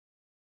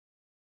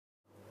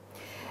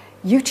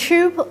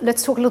YouTube,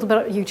 let's talk a little bit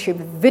about YouTube.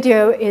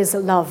 Video is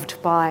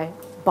loved by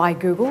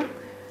Google.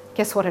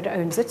 Guess what? It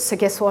owns it. So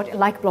guess what?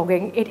 Like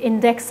blogging, it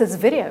indexes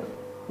video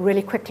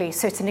really quickly.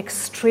 So it's an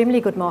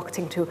extremely good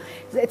marketing tool.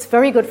 It's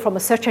very good from a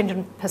search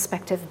engine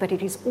perspective, but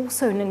it is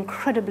also an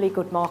incredibly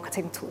good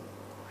marketing tool.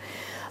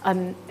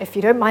 If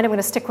you don't mind, I'm going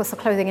to stick with the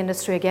clothing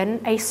industry again.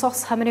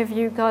 ASOS, how many of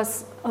you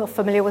guys are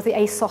familiar with the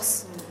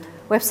ASOS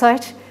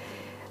website?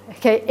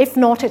 Okay, if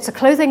not, it's a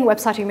clothing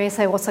website. You may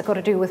say, what's that got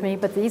to do with me?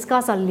 But these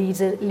guys are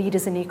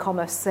leaders in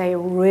e-commerce. They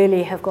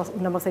really have got a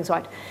number of things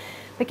right.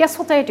 But guess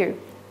what they do?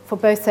 For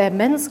both their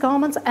men's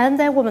garments and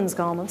their women's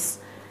garments,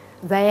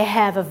 they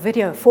have a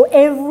video for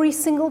every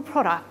single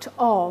product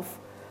of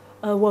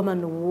a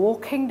woman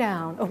walking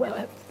down,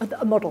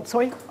 a model,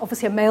 sorry,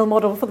 obviously a male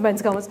model for the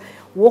men's garments,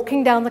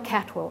 walking down the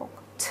catwalk,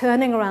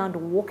 turning around,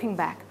 walking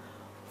back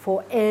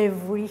for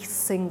every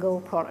single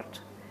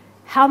product.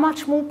 How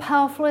much more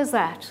powerful is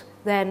that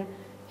than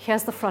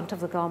here's the front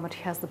of the garment,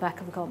 here's the back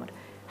of the garment?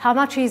 How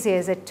much easier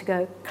is it to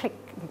go click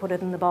and put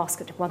it in the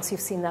basket once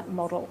you've seen that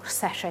model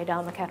sashay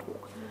down the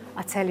catwalk?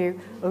 I tell you,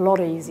 a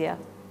lot easier.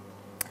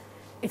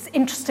 It's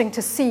interesting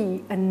to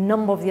see a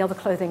number of the other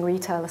clothing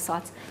retailer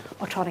sites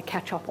are trying to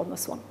catch up on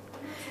this one.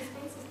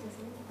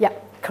 Yeah,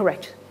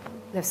 correct.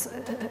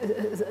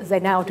 They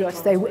now do it.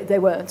 They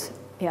weren't.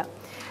 Yeah.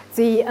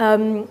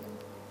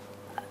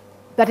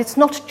 But it's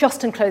not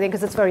just in clothing,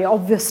 because it's very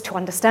obvious to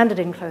understand it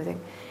in clothing.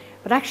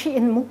 But actually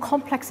in more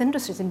complex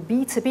industries, in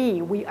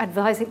B2B, we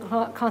advise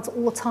clients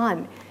all the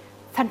time.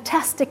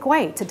 Fantastic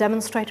way to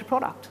demonstrate a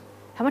product.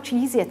 How much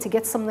easier to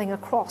get something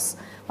across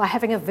by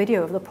having a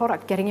video of the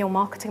product, getting your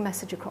marketing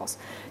message across.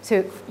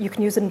 So you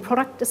can use it in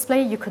product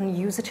display, you can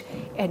use it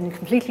in a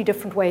completely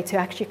different way to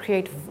actually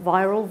create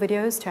viral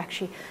videos, to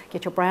actually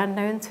get your brand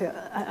known.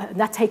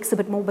 That takes a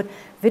bit more, but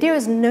video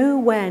is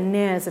nowhere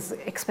near as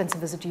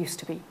expensive as it used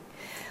to be.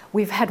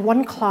 We've had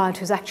one client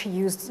who's actually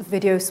used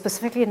video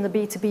specifically in the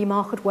B2B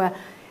market where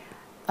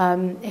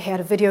he had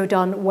a video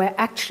done where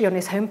actually on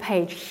his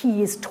homepage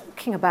he is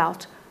talking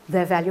about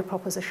their value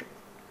proposition.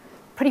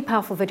 Pretty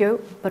powerful video,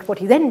 but what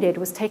he then did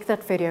was take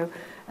that video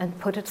and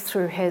put it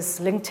through his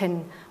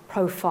LinkedIn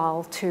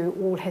profile to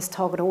all his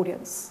target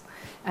audience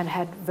and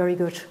had very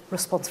good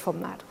response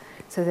from that.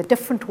 So there are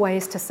different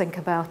ways to think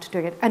about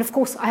doing it. And of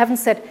course, I haven't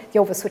said the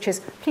obvious, which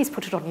is please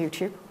put it on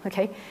YouTube,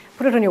 okay?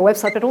 Put it on your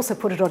website, but also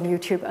put it on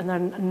YouTube and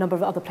then a number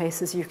of other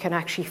places you can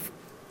actually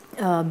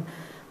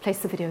place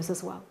the videos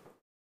as well.